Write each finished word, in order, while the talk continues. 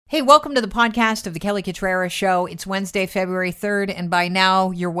Hey, welcome to the podcast of the Kelly Cutrera Show. It's Wednesday, February 3rd, and by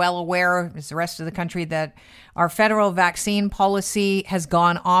now you're well aware, as the rest of the country, that our federal vaccine policy has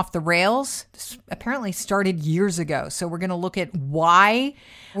gone off the rails. This apparently started years ago, so we're going to look at why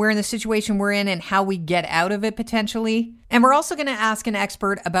we're in the situation we're in and how we get out of it potentially. And we're also going to ask an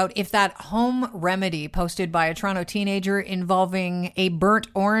expert about if that home remedy posted by a Toronto teenager involving a burnt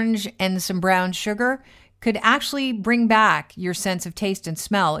orange and some brown sugar could actually bring back your sense of taste and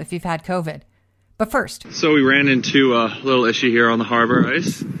smell if you've had COVID. But first. So we ran into a little issue here on the harbor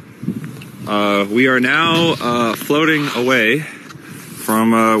ice. We are now floating away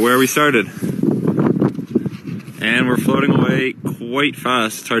from where we started. And we're floating away quite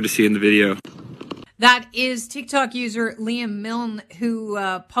fast. It's hard to see in the video. That is TikTok user Liam Milne, who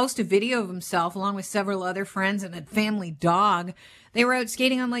posted a video of himself along with several other friends and a family dog. They were out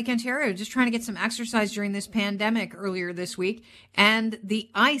skating on Lake Ontario, just trying to get some exercise during this pandemic earlier this week. And the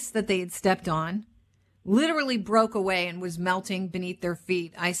ice that they had stepped on literally broke away and was melting beneath their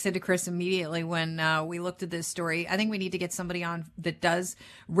feet. I said to Chris immediately when we looked at this story, I think we need to get somebody on that does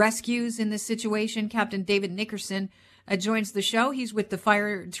rescues in this situation. Captain David Nickerson joins the show. He's with the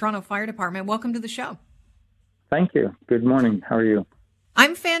Toronto Fire Department. Welcome to the show. Thank you. Good morning. How are you?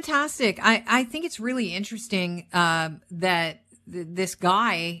 I'm fantastic. I think it's really interesting that this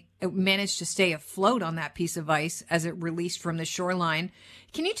guy managed to stay afloat on that piece of ice as it released from the shoreline.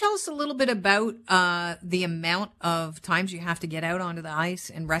 Can you tell us a little bit about the amount of times you have to get out onto the ice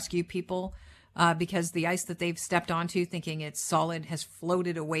and rescue people because the ice that they've stepped onto, thinking it's solid, has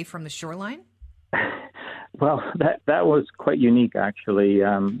floated away from the shoreline? Well, that was quite unique, actually.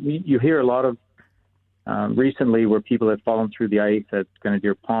 You hear a lot of recently where people have fallen through the ice at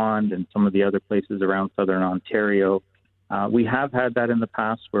Grenadier Pond and some of the other places around southern Ontario. We have had that in the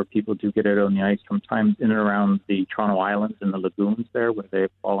past where people do get out on the ice, sometimes in and around the Toronto Islands and the lagoons there where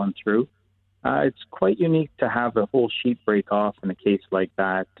they've fallen through. It's quite unique to have a whole sheet break off in a case like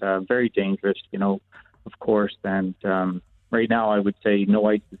that. Very dangerous, of course. And right now I would say no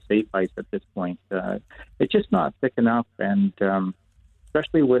ice is safe ice at this point. It's just not thick enough. And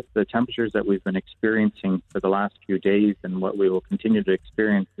especially with the temperatures that we've been experiencing for the last few days and what we will continue to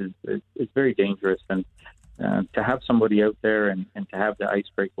experience is very dangerous. And to have somebody out there and to have the ice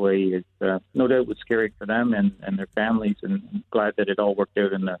break away is no doubt was scary for them and their families, and I'm glad that it all worked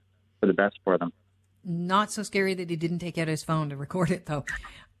out for the best for them. Not so scary that he didn't take out his phone to record it, though.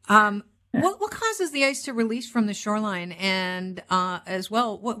 What causes the ice to release from the shoreline? And as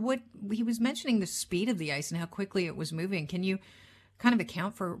well, what he was mentioning the speed of the ice and how quickly it was moving. Can you kind of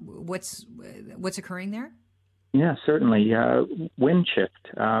account for what's occurring there? Yeah, certainly. Wind shift,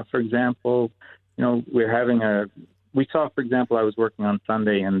 for example. We saw, for example, I was working on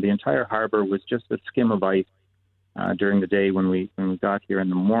Sunday and the entire harbor was just a skim of ice during the day when we got here in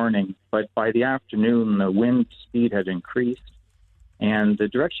the morning. But by the afternoon, the wind speed had increased and the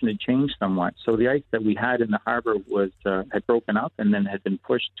direction had changed somewhat. So the ice that we had in the harbor had broken up and then had been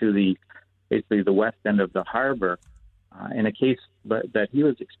pushed to basically the west end of the harbor. In a case that he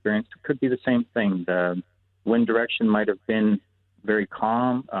was experienced, it could be the same thing. The wind direction might have been very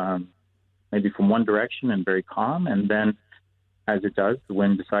calm, maybe from one direction and very calm. And then as it does, the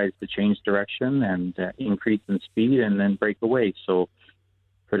wind decides to change direction and increase in speed and then break away. So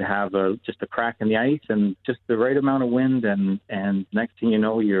could have just a crack in the ice and just the right amount of wind. And next thing you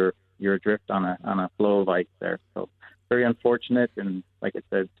know, you're adrift on a flow of ice there. So very unfortunate. And like I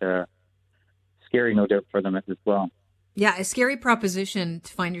said, scary, no doubt, for them as well. Yeah, a scary proposition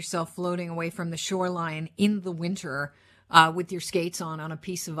to find yourself floating away from the shoreline in the winter with your skates on a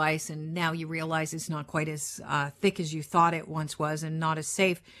piece of ice, and now you realize it's not quite as thick as you thought it once was and not as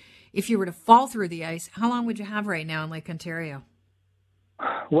safe. If you were to fall through the ice, how long would you have right now in Lake Ontario?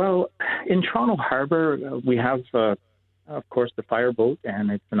 Well, in Toronto Harbor, we have, of course, the fireboat,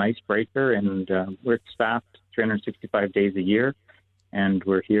 and it's an icebreaker, and we're staffed 365 days a year, and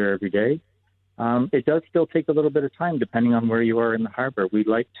we're here every day. It does still take a little bit of time, depending on where you are in the harbor. We'd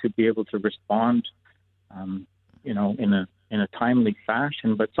like to be able to respond in a timely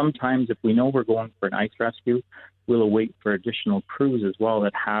fashion. But sometimes if we know we're going for an ice rescue, we'll wait for additional crews as well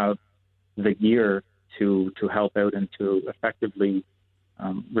that have the gear to help out and to effectively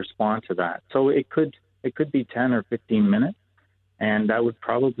respond to that. So it could be 10 or 15 minutes, and that would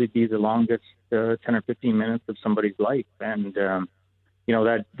probably be the longest 10 or 15 minutes of somebody's life. And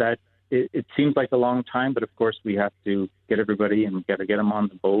it seems like a long time, but of course we have to get everybody and get them on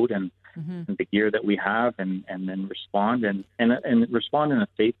the boat and the gear that we have and then respond and respond in a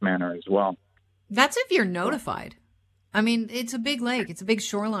safe manner as well. That's if you're notified. I mean, it's a big lake. It's a big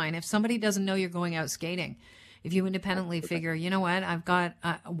shoreline. If somebody doesn't know you're going out skating, if you independently figure, you know what, I've got,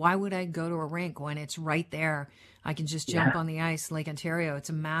 why would I go to a rink when it's right there? I can just jump on the ice. Lake Ontario, it's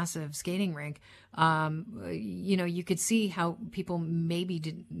a massive skating rink. You could see how people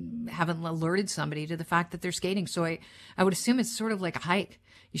maybe haven't alerted somebody to the fact that they're skating. So I would assume it's sort of like a hike.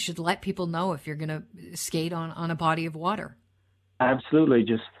 You should let people know if you're going to skate on a body of water. Absolutely.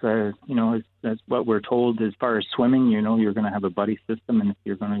 Just, that's what we're told as far as swimming. You're going to have a buddy system, and if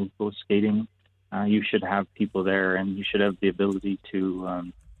you're going to go skating, you should have people there, and you should have the ability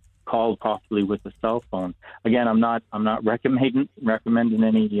to call possibly with a cell phone. Again, I'm not recommending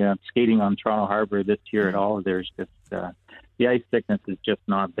any skating on Toronto Harbor this year at all. There's just the ice thickness is just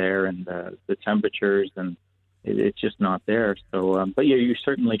not there, and the temperatures, and it's just not there. So, but yeah, you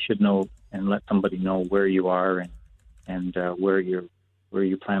certainly should know and let somebody know where you are and where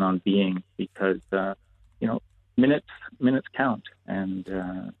you plan on being, because minutes count,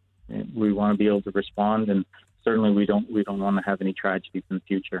 and we want to be able to respond, and certainly we don't want to have any tragedies in the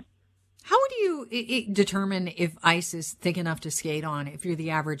future. How would you determine if ice is thick enough to skate on if you're the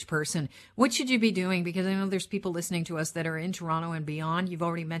average person? What should you be doing? Because I know there's people listening to us that are in Toronto and beyond. You've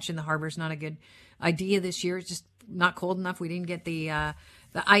already mentioned the harbor's not a good idea this year. It's just not cold enough. We didn't get the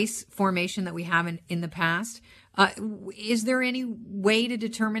ice formation that we have in the past. Is there any way to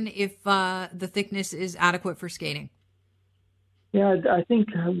determine if the thickness is adequate for skating? Yeah, I think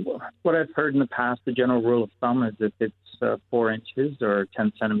what I've heard in the past, the general rule of thumb is if it's 4 inches or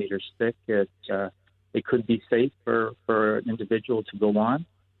 10 centimeters thick, it could be safe for an individual to go on.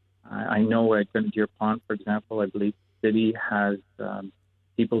 I know at Grenadier Pond, for example, I believe the city has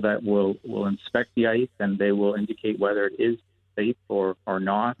people that will inspect the ice, and they will indicate whether it is safe or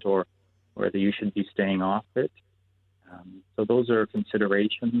not, or whether you should be staying off it. So those are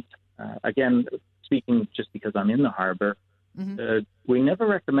considerations. Again, speaking just because I'm in the harbor, we never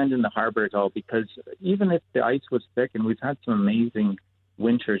recommend in the harbor at all, because even if the ice was thick, and we've had some amazing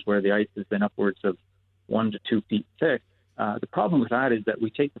winters where the ice has been upwards of 1 to 2 feet thick, the problem with that is that we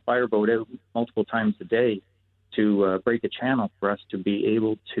take the fireboat out multiple times a day to break a channel for us to be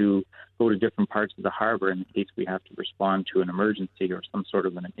able to go to different parts of the harbor in case we have to respond to an emergency or some sort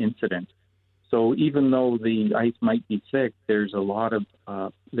of an incident. So even though the ice might be thick, there's a lot of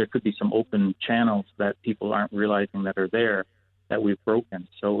there could be some open channels that people aren't realizing that are there that we've broken.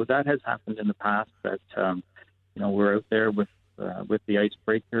 So that has happened in the past, that we're out there with the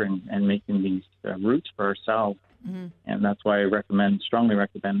icebreaker and making these routes for ourselves. And that's why I strongly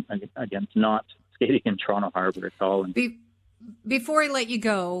recommend against not skating in Toronto Harbor at all. Before I let you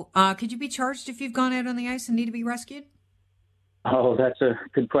go, could you be charged if you've gone out on the ice and need to be rescued? Oh, that's a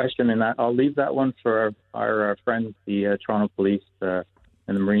good question, and I'll leave that one for our friends, the Toronto Police and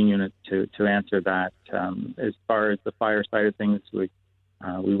the Marine Unit, to answer that. As far as the fire side of things, we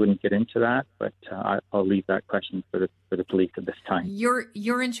wouldn't get into that, but I'll leave that question for the police at this time.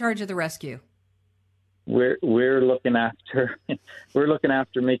 You're in charge of the rescue. We're looking after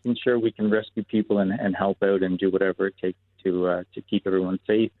making sure we can rescue people and help out and do whatever it takes to keep everyone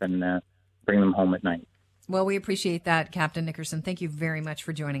safe and bring them home at night. Well, we appreciate that, Captain Nickerson. Thank you very much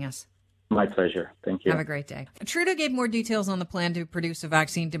for joining us. My pleasure. Thank you. Have a great day. Trudeau gave more details on the plan to produce a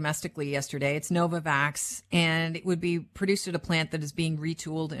vaccine domestically yesterday. It's Novavax, and it would be produced at a plant that is being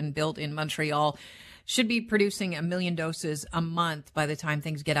retooled and built in Montreal. Should be producing 1 million doses a month by the time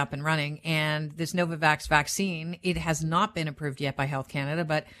things get up and running. And this Novavax vaccine, it has not been approved yet by Health Canada,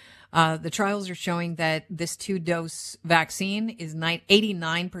 but the trials are showing that this 2-dose vaccine is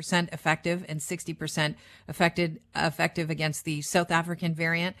 89% effective and 60% effective against the South African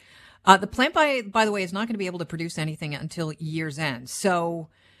variant. The plant, by the way, is not going to be able to produce anything until year's end. So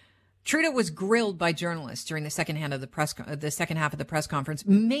Trudeau was grilled by journalists during the second half of the press conference,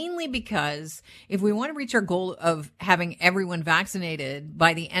 mainly because if we want to reach our goal of having everyone vaccinated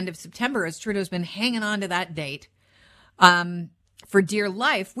by the end of September, as Trudeau's been hanging on to that date, for dear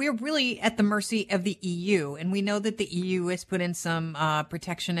life, we're really at the mercy of the EU. And we know that the EU has put in some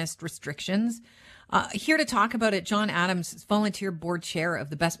protectionist restrictions. Here to talk about it, John Adams, volunteer board chair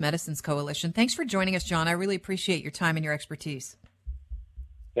of the Best Medicines Coalition. Thanks for joining us, John. I really appreciate your time and your expertise.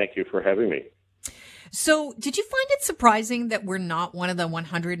 Thank you for having me. So did you find it surprising that we're not one of the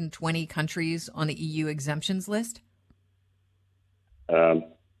 120 countries on the EU exemptions list?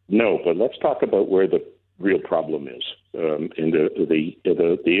 No, but let's talk about where the real problem is. And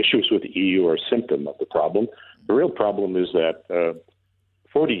the issues with the EU are a symptom of the problem. The real problem is that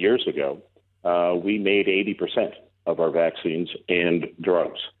 40 years ago, we made 80% of our vaccines and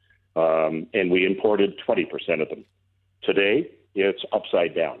drugs, and we imported 20% of them. Today, it's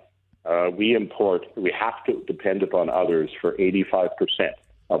upside down. We have to depend upon others for 85%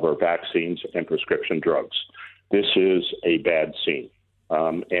 of our vaccines and prescription drugs. this is a bad scene.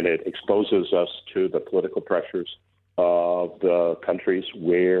 And it exposes us to the political pressures of the countries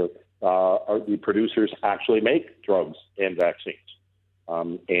where the producers actually make drugs and vaccines.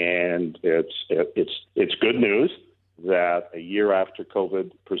 And it's good news that a year after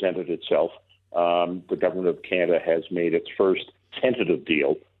COVID presented itself, the government of Canada has made its first tentative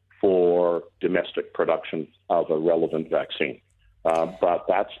deal for domestic production of a relevant vaccine. But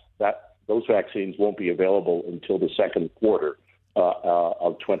those vaccines won't be available until the second quarter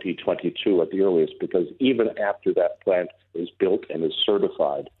of 2022 at the earliest, because even after that plant is built and is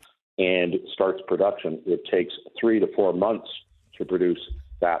certified and starts production, it takes 3 to 4 months to produce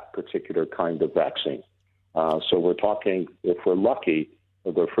that particular kind of vaccine. So we're talking, if we're lucky,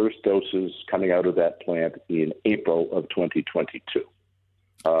 the first doses coming out of that plant in April of 2022.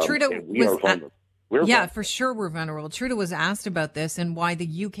 Trudeau we are vulnerable. Vulnerable. For sure we're vulnerable. Trudeau was asked about this and why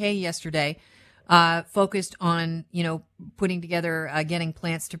the UK yesterday focused on, putting together, getting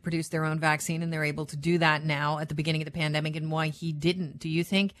plants to produce their own vaccine, and they're able to do that now at the beginning of the pandemic, and why he didn't. Do you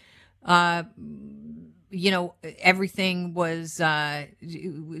think, everything was,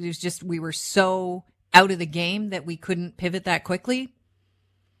 it was just, we were so out of the game that we couldn't pivot that quickly?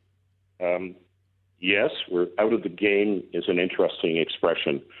 Yes, we're out of the game is an interesting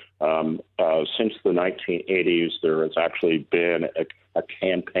expression. Since the 1980s, there has actually been a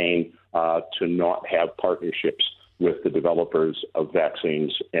campaign to not have partnerships with the developers of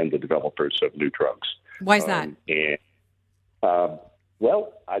vaccines and the developers of new drugs. Why is that?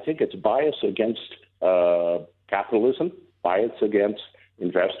 Well, I think it's bias against capitalism, bias against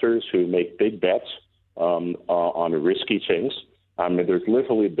investors who make big bets on risky things. I mean, there's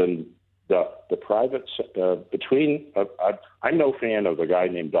literally been the private between. I'm no fan of a guy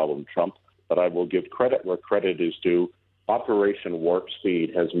named Donald Trump, but I will give credit where credit is due. Operation Warp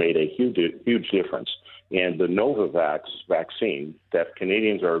Speed has made a huge difference, and the Novavax vaccine that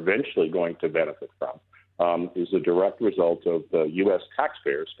Canadians are eventually going to benefit from is a direct result of the U.S.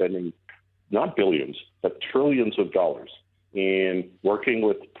 taxpayers spending not billions but trillions of dollars in working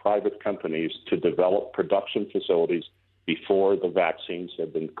with private companies to develop production facilities before the vaccines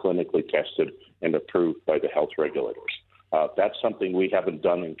have been clinically tested and approved by the health regulators. That's something we haven't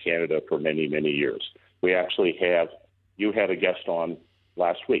done in Canada for many, many years. We actually have, you had a guest on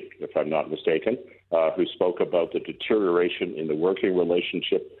last week, if I'm not mistaken, who spoke about the deterioration in the working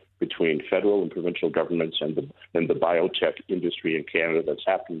relationship between federal and provincial governments and the biotech industry in Canada that's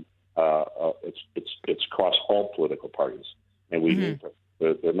happened. It's across all political parties. And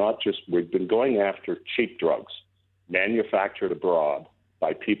they're not just, we've been going after cheap drugs manufactured abroad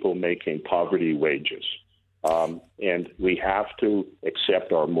by people making poverty wages. And we have to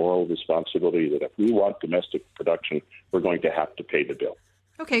accept our moral responsibility that if we want domestic production, we're going to have to pay the bill.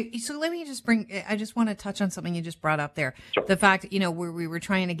 Okay, so let me just I just want to touch on something you just brought up there. Sure. The fact, where we were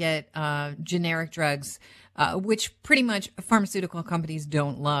trying to get generic drugs, which pretty much pharmaceutical companies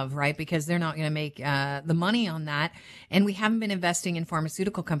don't love, right? Because they're not going to make the money on that. And we haven't been investing in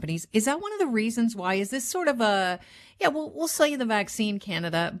pharmaceutical companies. Is that one of the reasons why? Is this sort of we'll sell you the vaccine,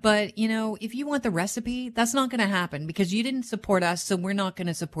 Canada, but, if you want the recipe, that's not going to happen because you didn't support us, so we're not going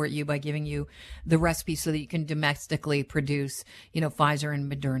to support you by giving you the recipe so that you can domestically produce, Pfizer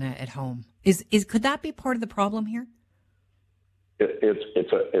and Moderna at home. Could that be part of the problem here?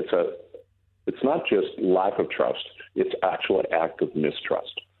 It's not just lack of trust; it's actually an act of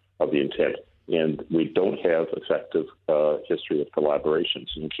mistrust of the intent, and we don't have effective history of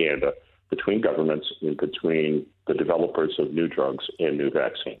collaborations in Canada between governments and between the developers of new drugs and new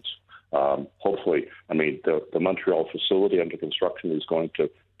vaccines. Hopefully, the Montreal facility under construction is going to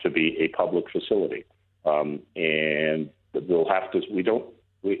be a public facility, and we'll have to.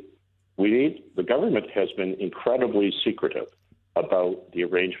 The government has been incredibly secretive about the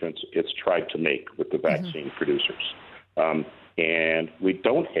arrangements it's tried to make with the vaccine producers, and we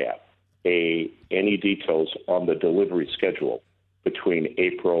don't have any details on the delivery schedule between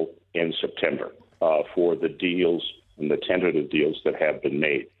April and September for the deals and the tentative deals that have been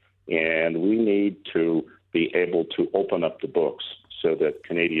made. And we need to be able to open up the books so that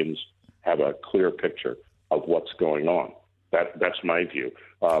Canadians have a clear picture of what's going on. That's my view.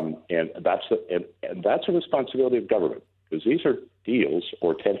 And that's a responsibility of government, because these are deals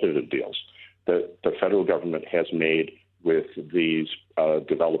or tentative deals that the federal government has made with these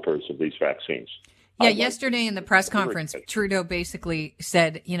developers of these vaccines. Yeah, yesterday in the press conference, Trudeau basically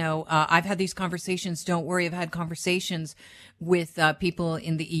said, I've had these conversations. Don't worry. I've had conversations with people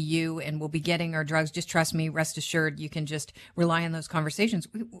in the EU and we'll be getting our drugs. Just trust me. Rest assured, you can just rely on those conversations.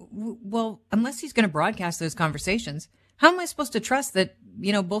 Well, unless he's going to broadcast those conversations, how am I supposed to trust that,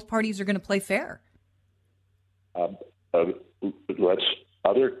 both parties are going to play fair? let's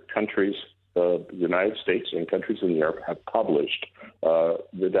other countries, the United States and countries in Europe have published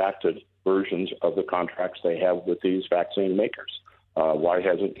redacted versions of the contracts they have with these vaccine makers. Why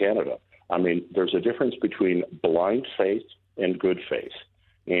hasn't Canada? I mean, there's a difference between blind faith and good faith.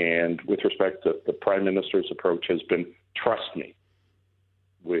 And with respect to the Prime Minister's approach has been trust me.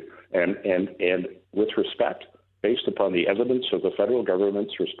 And with respect, based upon the evidence of the federal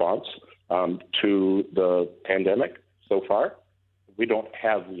government's response to the pandemic so far, we don't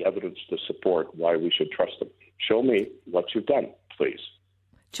have the evidence to support why we should trust them. Show me what you've done, please.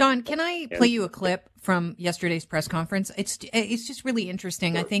 John, can I play you a clip from yesterday's press conference? It's just really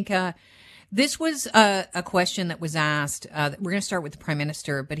interesting. Sure. I think this was a question that was asked. We're going to start with the Prime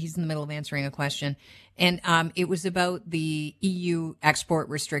Minister, but he's in the middle of answering a question. And it was about the EU export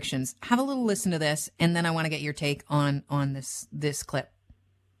restrictions. Have a little listen to this, and then I want to get your take on this clip.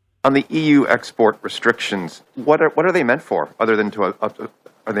 On the EU export restrictions, what are they meant for? Other than to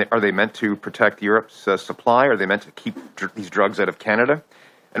are they meant to protect Europe's supply? Are they meant to keep these drugs out of Canada?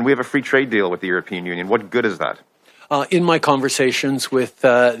 And we have a free trade deal with the European Union. What good is that? In my conversations with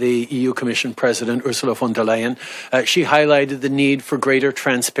the EU Commission President, Ursula von der Leyen, she highlighted the need for greater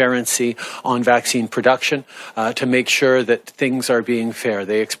transparency on vaccine production to make sure that things are being fair.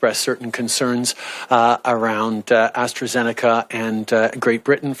 They expressed certain concerns around AstraZeneca and Great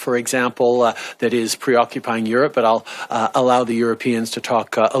Britain, for example, that is preoccupying Europe. But I'll allow the Europeans to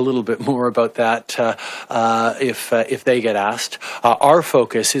talk a little bit more about that if they get asked. Our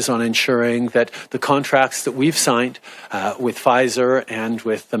focus is on ensuring that the contracts that we've signed with Pfizer and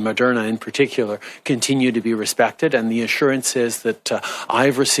with the Moderna in particular continue to be respected, and the assurances that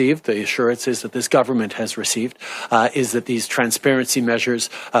I've received, the assurances that this government has received, is that these transparency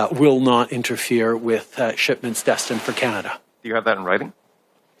measures will not interfere with shipments destined for Canada. Do you have that in writing?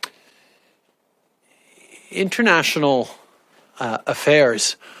 International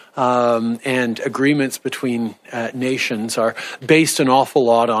affairs and agreements between nations are based an awful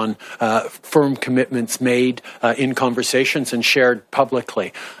lot on firm commitments made in conversations and shared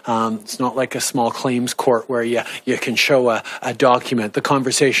publicly. It's not like a small claims court where you can show a document. The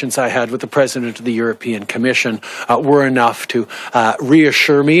conversations I had with the President of the European Commission were enough to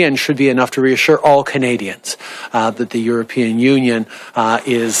reassure me, and should be enough to reassure all Canadians, that the European Union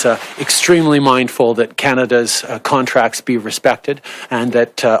is extremely mindful that Canada's contracts be respected, and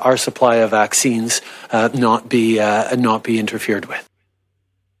that our supply of vaccines not be interfered with.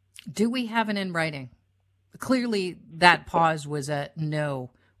 Do we have an in writing? Clearly, that pause was a no.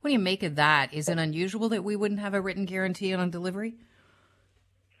 What do you make of that? Is it unusual that we wouldn't have a written guarantee on delivery?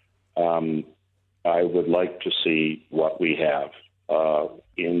 I would like to see what we have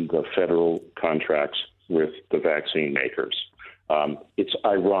in the federal contracts with the vaccine makers. It's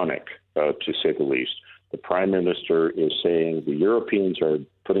ironic, to say the least. The Prime Minister is saying the Europeans are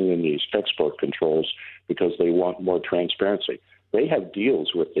putting in these export controls because they want more transparency. They have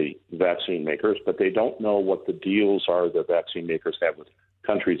deals with the vaccine makers, but they don't know what the deals are the vaccine makers have with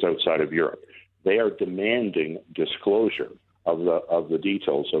countries outside of Europe. They are demanding disclosure of the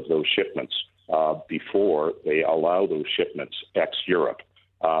details of those shipments before they allow those shipments ex-Europe.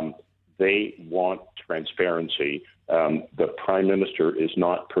 They want transparency. The Prime Minister is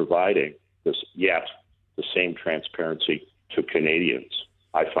not providing this yet the same transparency to Canadians.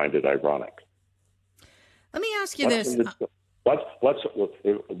 I find it ironic. Let me ask you this.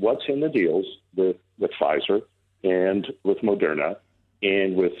 What's in the deals with Pfizer and with Moderna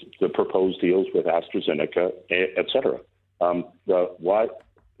and with the proposed deals with AstraZeneca, et cetera? What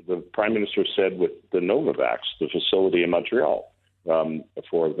the Prime Minister said with the Novavax, the facility in Montreal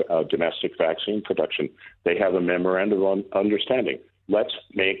for domestic vaccine production, they have a memorandum of understanding. Let's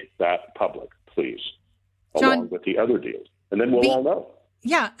make that public, please. John, along with the other deals. And then we'll all know.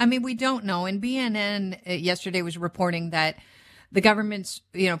 Yeah, I mean, we don't know. And BNN yesterday was reporting that the government's,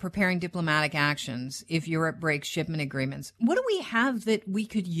 preparing diplomatic actions if Europe breaks shipment agreements. What do we have that we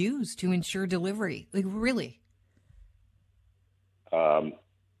could use to ensure delivery? Like, really? A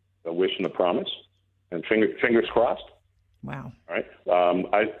wish and a promise, and fingers crossed. Wow. All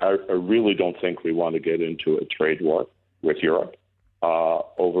right. I really don't think we want to get into a trade war with Europe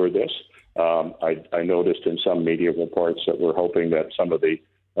over this. I noticed in some media reports that we're hoping that some of the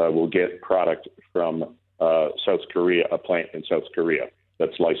will get product from South Korea, a plant in South Korea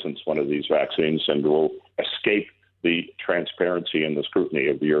that's licensed one of these vaccines, and will escape the transparency and the scrutiny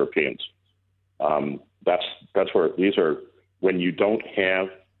of the Europeans. That's where these are. When you don't have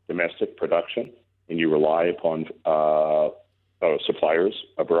domestic production and you rely upon suppliers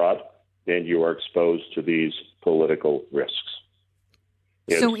abroad, then you are exposed to these political risks.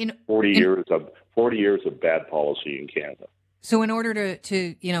 It's 40 years of bad policy in Canada. So in order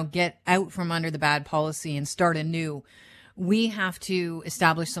to get out from under the bad policy and start anew, we have to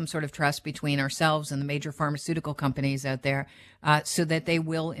establish some sort of trust between ourselves and the major pharmaceutical companies out there so that they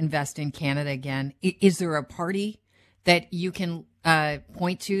will invest in Canada again. Is there a party that you can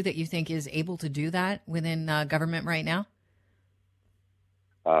point to that you think is able to do that within government right now?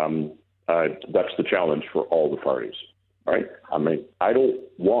 That's the challenge for all the parties, right? I mean, I don't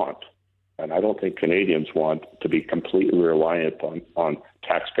want, and I don't think Canadians want, to be completely reliant on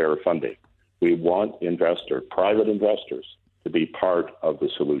taxpayer funding. We want private investors to be part of the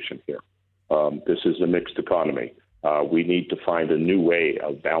solution here. This is a mixed economy. We need to find a new way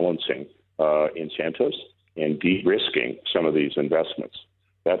of balancing incentives and de-risking some of these investments.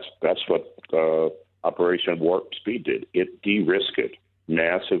 That's what Operation Warp Speed did. It de-risked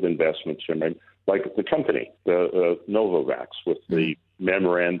massive investments in, like the company, the Novavax, with the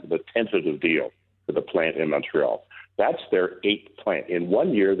memorandum, the tentative deal for the plant in Montreal. That's their 8th plant. In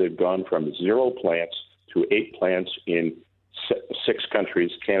 1 year, they've gone from 0 plants to 8 plants in 6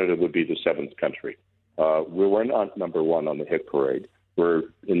 countries. Canada would be the 7th country. We're not number 1 on the hit parade. We're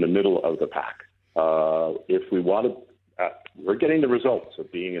in the middle of the pack. If we want to, we're getting the results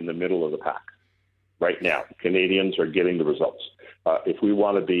of being in the middle of the pack right now. Canadians are getting the results. If we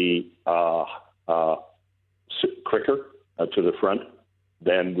want to be quicker to the front,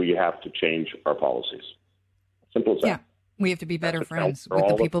 then we have to change our policies. Simple as that. Yeah, we have to be better friends with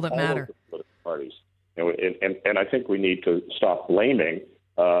the people that matter. Parties. And I think we need to stop blaming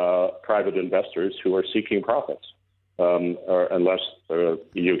private investors who are seeking profits, unless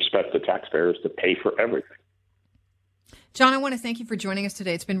you expect the taxpayers to pay for everything. John, I want to thank you for joining us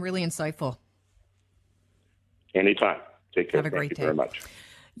today. It's been really insightful. Anytime. Take care. Have a great day. Thank you very much.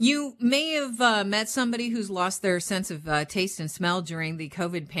 You may have met somebody who's lost their sense of taste and smell during the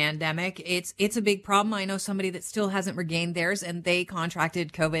COVID pandemic. It's a big problem. I know somebody that still hasn't regained theirs, and they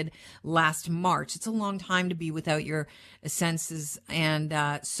contracted COVID last March. It's a long time to be without your senses. And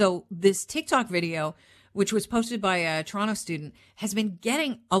so this TikTok video, which was posted by a Toronto student, has been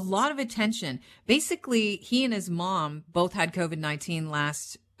getting a lot of attention. Basically, he and his mom both had COVID-19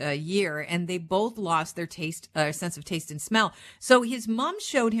 last year, and they both lost their sense of taste and smell. So his mom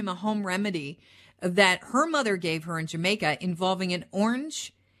showed him a home remedy that her mother gave her in Jamaica involving an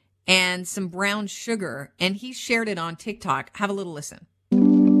orange and some brown sugar, and he shared it on TikTok. Have a little listen.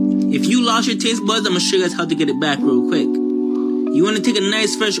 If you lost your taste buds, I'm gonna show you guys how to get it back real quick. You want to take a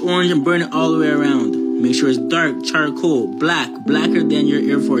nice fresh orange and burn it all the way around. Make sure it's dark, charcoal, blacker than your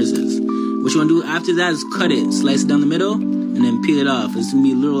Air Forces. What you want to do after that is cut it, slice it down the middle, and then peel it off. It's going to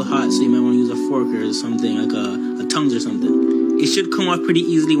be a little hot, so you might want to use a fork or something, like a tongs or something. It should come off pretty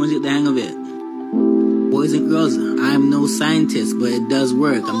easily once you get the hang of it. Boys and girls, I'm no scientist, but it does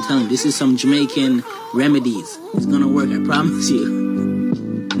work. I'm telling you, this is some Jamaican remedies. It's going to work, I promise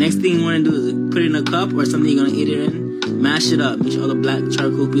you. Next thing you want to do is put it in a cup or something you're going to eat it in. Mash it up. Make sure all the black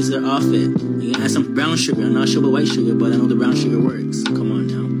charcoal pieces are off it. You can add some brown sugar. I'm not sure about white sugar, but I know the brown sugar works. Come on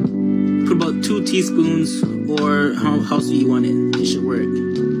now. Put about 2 teaspoons or how sweet you want it. It should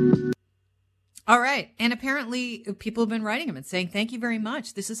work. All right. And apparently people have been writing him and saying, thank you very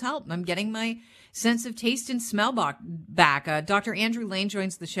much. This has helped. I'm getting my sense of taste and smell back. Dr. Andrew Lane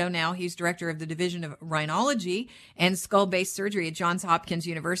joins the show now. He's director of the Division of Rhinology and Skull-Based Surgery at Johns Hopkins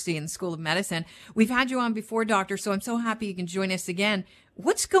University in the School of Medicine. We've had you on before, Doctor, so I'm so happy you can join us again.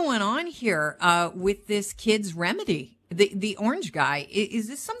 What's going on here with this kid's remedy, the orange guy? Is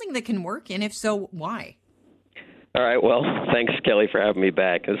this something that can work? And if so, why? All right. Well, thanks, Kelly, for having me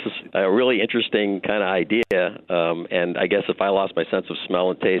back. This is a really interesting kind of idea. And I guess if I lost my sense of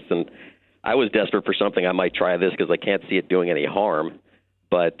smell and taste, and I was desperate for something, I might try this because I can't see it doing any harm.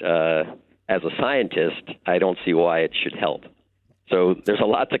 But as a scientist, I don't see why it should help. So there's a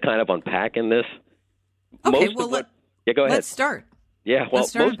lot to kind of unpack in this. Okay, go ahead. Let's start. Yeah, well, let's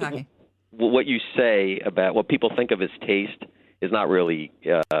start unpacking. What you say about what people think of as taste is not really,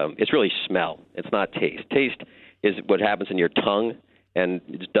 it's really smell. It's not taste. Taste is what happens in your tongue, and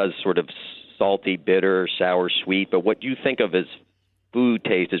it does sort of salty, bitter, sour, sweet. But what you think of as food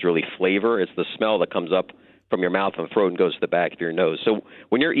taste is really flavor. It's the smell that comes up from your mouth and throat and goes to the back of your nose. So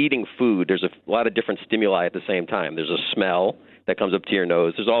when you're eating food, there's a lot of different stimuli at the same time. There's a smell that comes up to your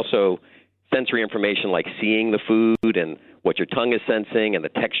nose. There's also sensory information like seeing the food and what your tongue is sensing and the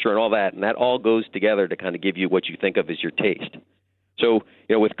texture and all that. And that all goes together to kind of give you what you think of as your taste. So,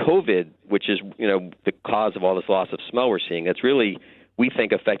 with COVID, which is, the cause of all this loss of smell we're seeing, it's really, we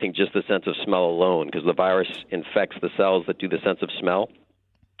think, affecting just the sense of smell alone because the virus infects the cells that do the sense of smell.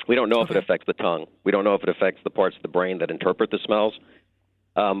 We don't know if it affects the tongue. We don't know if it affects the parts of the brain that interpret the smells.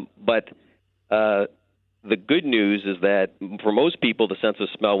 But the good news is that for most people, the sense of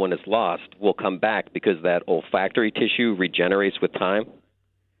smell when it's lost will come back because that olfactory tissue regenerates with time.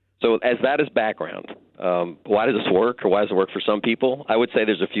 So as that is background, why does this work, or why does it work for some people? I would say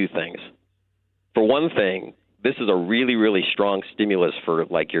there's a few things. For one thing, this is a really, really strong stimulus for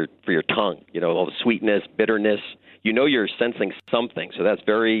your tongue. All the sweetness, bitterness. You're sensing something, so that's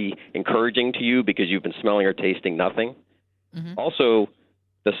very encouraging to you because you've been smelling or tasting nothing. Mm-hmm. Also,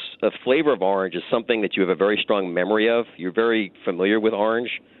 the flavor of orange is something that you have a very strong memory of. You're very familiar with orange,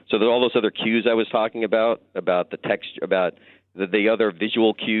 so there's all those other cues I was talking about the texture, about the other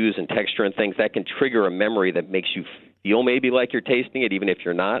visual cues and texture and things that can trigger a memory that makes you feel maybe like you're tasting it, even if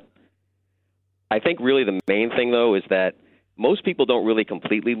you're not. I think really the main thing, though, is that most people don't really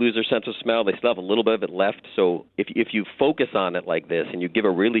completely lose their sense of smell. They still have a little bit of it left. So if you focus on it like this and you give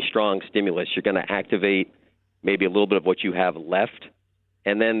a really strong stimulus, you're going to activate maybe a little bit of what you have left.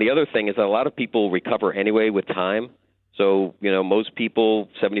 And then the other thing is that a lot of people recover anyway with time. So, most people,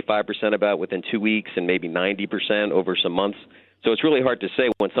 75% about within 2 weeks and maybe 90% over some months. So it's really hard to say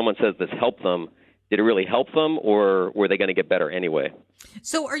when someone says this helped them, did it really help them, or were they going to get better anyway?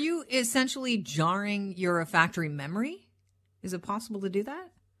 So are you essentially jarring your olfactory memory? Is it possible to do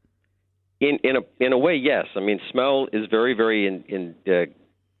that? In a way, yes. I mean, smell is very, very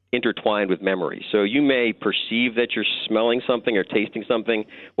intertwined with memory. So you may perceive that you're smelling something or tasting something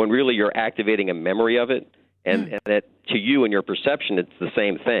when really you're activating a memory of it, and that to you and your perception, it's the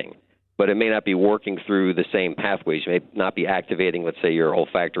same thing. But it may not be working through the same pathways. You may not be activating, let's say, your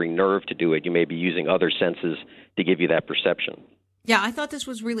olfactory nerve to do it. You may be using other senses to give you that perception. Yeah, I thought this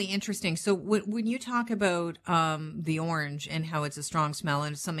was really interesting. So when you talk about the orange and how it's a strong smell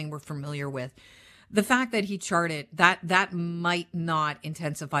and it's something we're familiar with, the fact that he charted that might not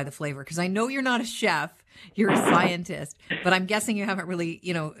intensify the flavor, because I know you're not a chef, you're a scientist, but I'm guessing you haven't really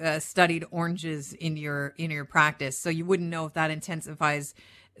studied oranges in your practice, so you wouldn't know if that intensifies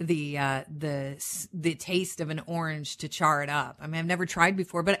the taste of an orange to char it up. I mean, I've never tried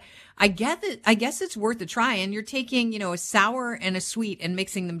before, but I guess it's worth a try. And you're taking, a sour and a sweet and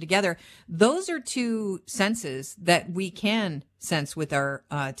mixing them together. Those are two senses that we can sense with our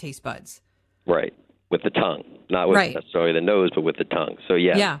taste buds. Right. With the tongue, not with necessarily the nose, but with the tongue. So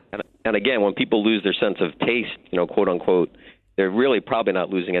yeah. And again, when people lose their sense of taste, quote unquote, they're really probably not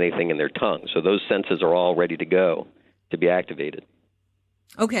losing anything in their tongue. So those senses are all ready to go to be activated.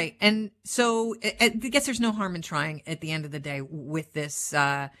 Okay, and so I guess there's no harm in trying at the end of the day with this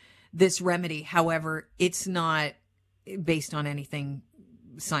this remedy. However, it's not based on anything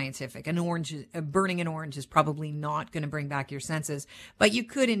scientific. Burning an orange is probably not going to bring back your senses, but you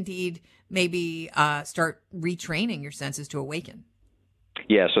could indeed maybe start retraining your senses to awaken.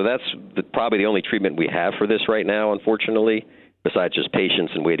 Yeah, so that's probably the only treatment we have for this right now, unfortunately, besides just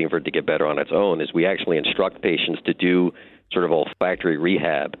patience and waiting for it to get better on its own, is we actually instruct patients to do sort of olfactory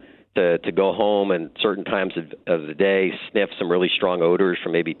rehab, to go home and certain times of the day sniff some really strong odors for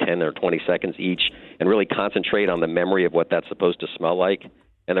maybe 10 or 20 seconds each and really concentrate on the memory of what that's supposed to smell like.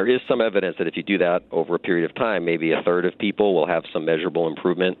 And there is some evidence that if you do that over a period of time, maybe a third of people will have some measurable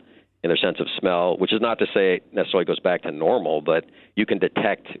improvement in their sense of smell, which is not to say it necessarily goes back to normal, but you can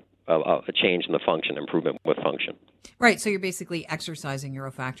detect a change in the function, improvement with function. Right, so you're basically exercising your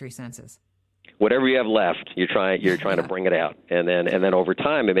olfactory senses. Whatever you have left, you're trying to bring it out, and then over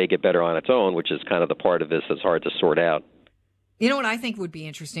time it may get better on its own, which is kind of the part of this that's hard to sort out. You know what I think would be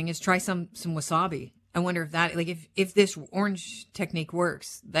interesting is try some wasabi. I wonder if that, if this orange technique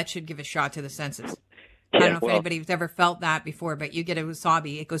works, that should give a shot to the senses. I don't know if anybody's ever felt that before, but you get a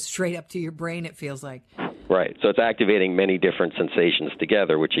wasabi, it goes straight up to your brain, it feels like. Right. So it's activating many different sensations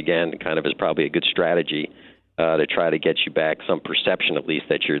together, which again kind of is probably a good strategy to try to get you back some perception, at least,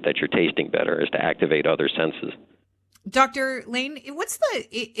 that you're tasting better, is to activate other senses. Dr. Lane, what's the,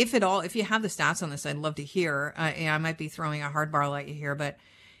 if at all, if you have the stats on this, I'd love to hear. I might be throwing a hardball at you here, but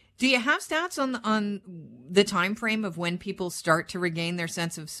do you have stats on the time frame of when people start to regain their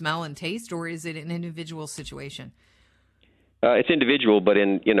sense of smell and taste, or is it an individual situation? It's individual, but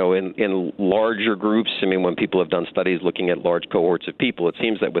in larger groups, I mean, when people have done studies looking at large cohorts of people, it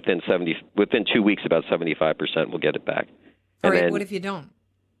seems that within 2 weeks, about 75% will get it back. All right, what if you don't?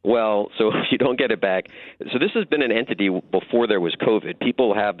 Well, so if you don't get it back, so this has been an entity before there was COVID.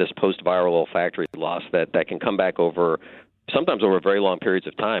 People have this post-viral olfactory loss that can come back sometimes over very long periods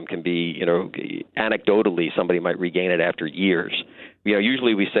of time. Can be, anecdotally, somebody might regain it after years.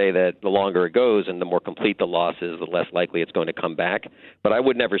 Usually we say that the longer it goes and the more complete the loss is, the less likely it's going to come back. But I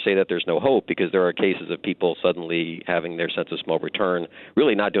would never say that there's no hope, because there are cases of people suddenly having their sense of smell return,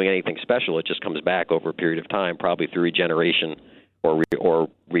 really not doing anything special. It just comes back over a period of time, probably through regeneration or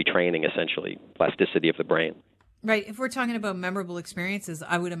retraining, essentially, plasticity of the brain. Right. If we're talking about memorable experiences,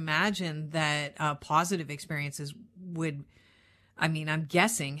 I would imagine that positive experiences would, I'm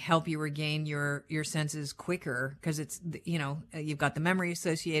guessing, help you regain your senses quicker because it's, you've got the memory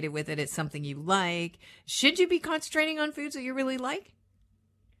associated with it. It's something you like. Should you be concentrating on foods that you really like?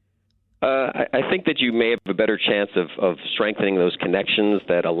 I think that you may have a better chance of strengthening those connections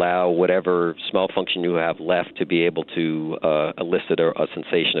that allow whatever smell function you have left to be able to elicit a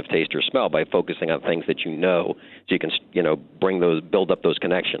sensation of taste or smell by focusing on things that you know, so you can build up those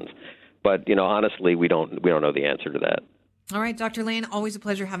connections. But honestly, we don't know the answer to that. All right, Dr. Lane, always a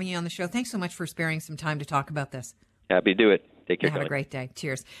pleasure having you on the show. Thanks so much for sparing some time to talk about this. Happy to do it. Take care. Have a great day.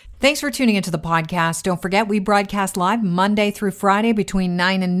 Cheers. Thanks for tuning into the podcast. Don't forget, we broadcast live Monday through Friday between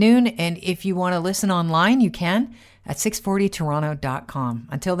 9 and noon. And if you want to listen online, you can at 640toronto.com.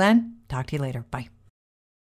 Until then, talk to you later. Bye.